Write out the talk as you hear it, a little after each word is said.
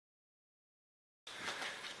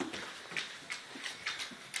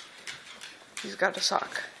He's got a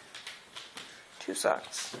sock. 2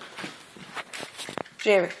 socks.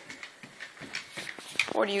 Jamie,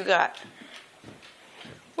 what do you got?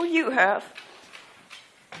 What do you have?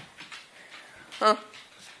 Huh?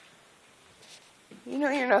 You know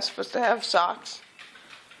you're not supposed to have socks.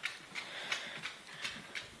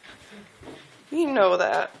 You know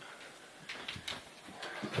that.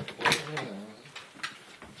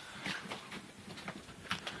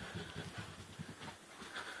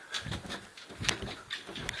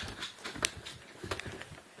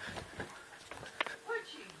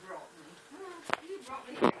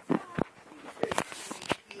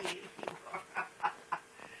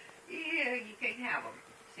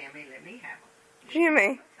 Sammy, let me have them.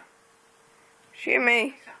 Jimmy.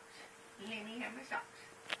 Jimmy. Let me have my socks.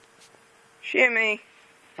 Jimmy.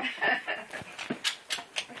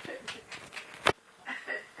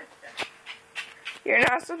 You're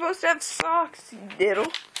not supposed to have socks, you diddle.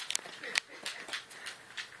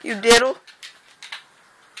 You diddle.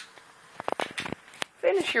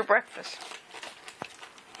 Finish your breakfast.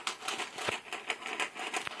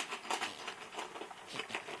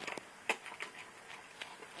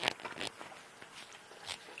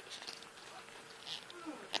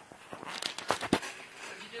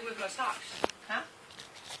 My socks, huh?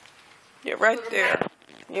 Yeah, right there.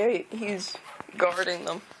 Yeah, he's guarding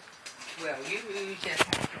them. Well, you just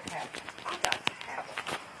have to have them. I got to have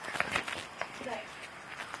them. There.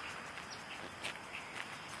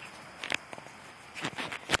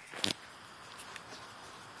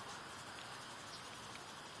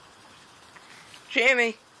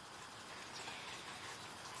 Jamie.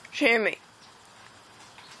 Jamie.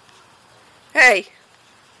 Hey.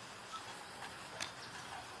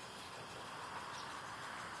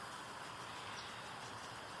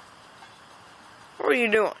 What are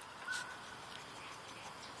you doing?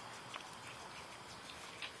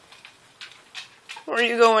 Where are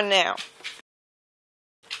you going now? I'm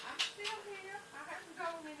still here. I haven't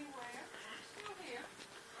gone anywhere. I'm still here.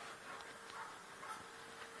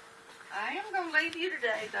 I am going to leave you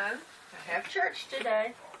today, though. I have church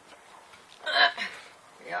today.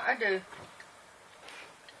 Yeah, I do.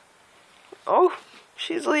 Oh,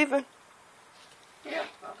 she's leaving. Yep,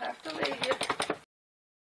 I'll have to leave you.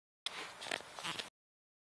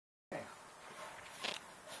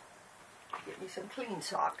 Get me some clean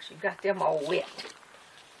socks. You got them all wet.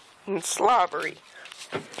 And slobbery.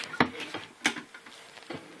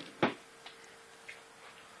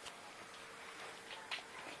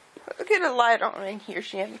 Get a light on in here,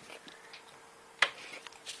 Shannon.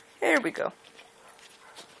 There we go.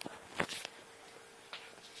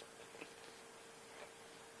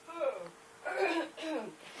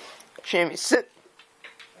 Shammy, sit.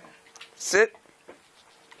 Sit.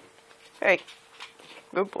 Hey,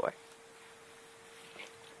 good boy.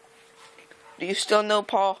 Do you still know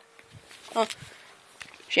Paul? Huh?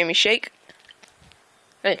 Shammy, shake.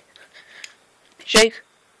 Hey, shake.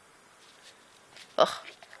 Ugh,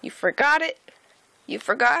 you forgot it? You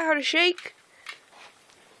forgot how to shake?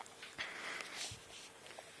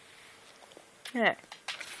 Yeah.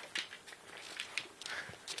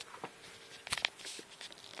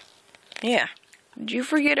 Yeah. Did you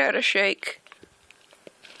forget how to shake?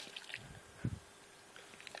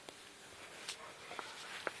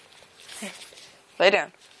 Hey, lay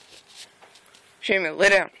down. Shammy, lay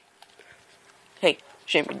down. Hey,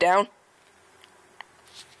 Shammy, down.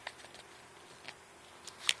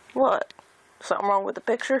 What? Something wrong with the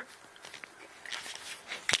picture?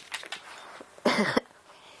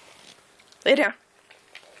 Lay down.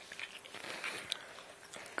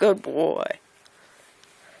 Good boy.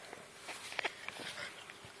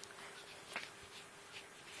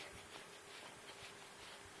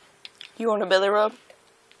 You want a belly rub?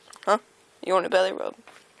 Huh? You want a belly rub?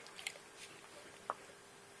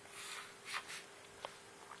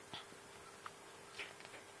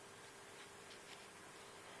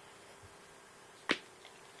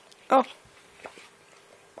 Oh.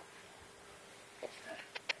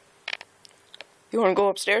 You want to go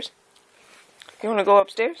upstairs? You want to go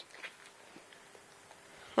upstairs?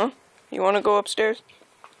 Huh? You want to go upstairs?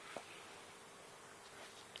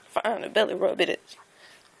 Fine, a belly rub it is.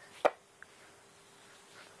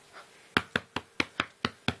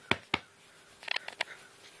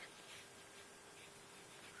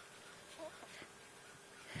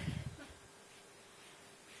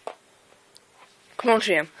 Come on,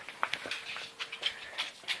 Sham.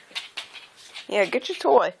 Yeah, get your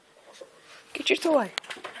toy. Get your toy.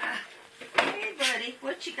 Hey, buddy,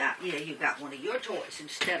 what you got? Yeah, you got one of your toys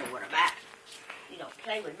instead of what I'm at. You don't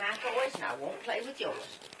play with my toys, and I won't play with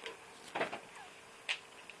yours.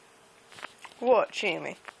 What,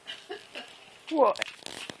 Shammy? What?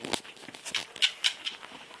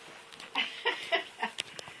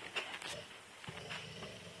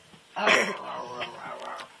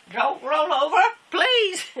 Don't roll over,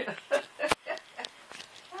 please.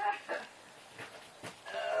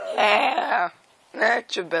 Ah,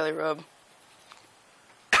 that's your belly rub.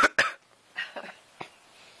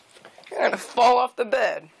 You're gonna fall off the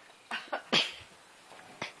bed.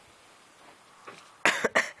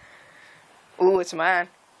 Ooh, it's mine.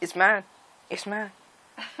 It's mine. It's mine.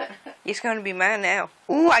 It's gonna be mine now.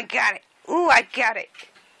 Ooh, I got it. Ooh, I got it.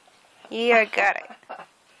 Yeah, I got it.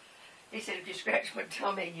 He said, if you scratch my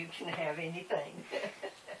tummy, you can have anything.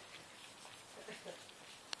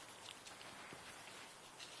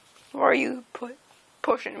 Why are you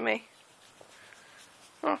pushing me?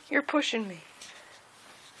 Oh, you're pushing me.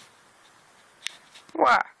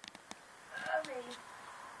 Why?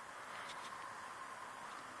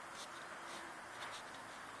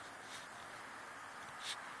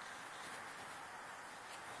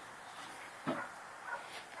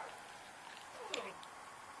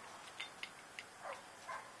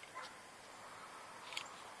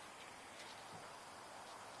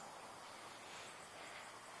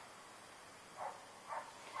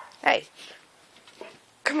 Hey,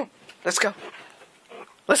 come on, let's go.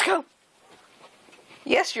 Let's go.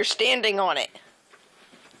 Yes, you're standing on it.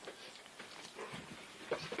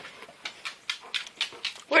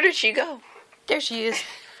 Where did she go? There she is.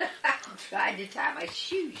 I'm trying to tie my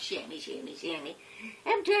shoe. Shimmy, shimmy, shimmy.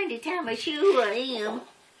 I'm trying to tie my shoe. I am.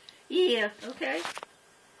 Yeah, okay.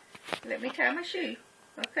 Let me tie my shoe.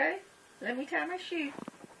 Okay? Let me tie my shoe.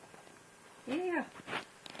 Yeah.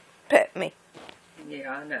 Pet me.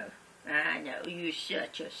 Yeah, I know. I know. You're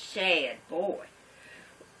such a sad boy.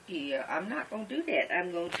 Yeah, I'm not going to do that.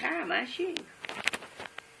 I'm going to tie my shoe.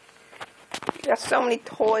 You got so many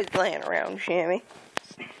toys laying around, Shammy.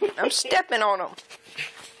 I'm stepping on them.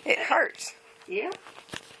 It hurts. Yeah.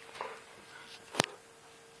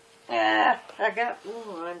 Ah, I got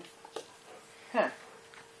one. Huh.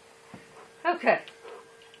 Okay.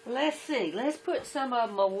 Let's see. Let's put some of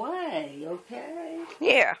them away, okay?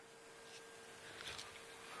 Yeah.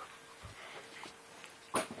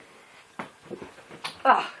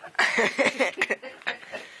 Oh.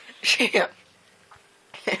 Yeah.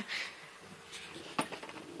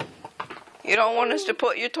 You don't want us to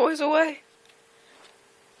put your toys away?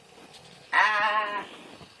 Ah.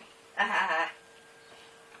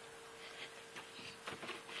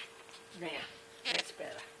 Now, that's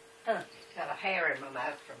better. Got a hair in my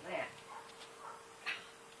mouth from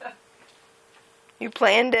that. You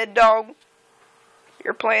playing dead dog?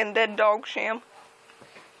 You're playing dead dog, Sham?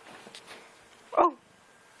 Oh.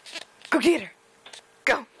 Go get her.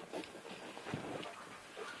 Go.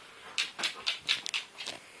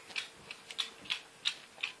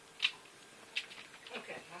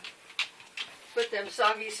 Okay. Put them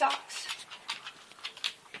soggy socks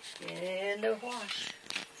in the wash.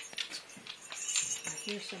 I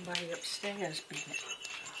hear somebody upstairs beating.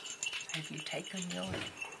 Have you taken your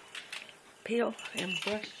pill and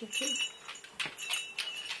brushed your teeth?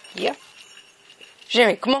 Yeah.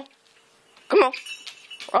 Jimmy, come on. Come on.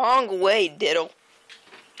 Wrong way, diddle.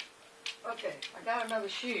 Okay, I got another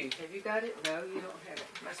shoe. Have you got it? No, you don't have it.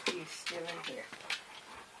 Must be still in here.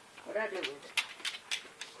 What'd I do with it?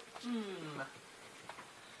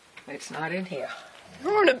 It's not in here.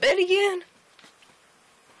 You're on to bed again?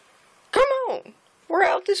 Come on. We're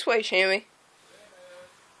out this way, Shammy.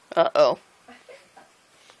 Uh-oh.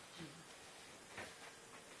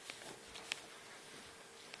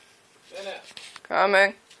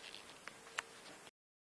 Coming.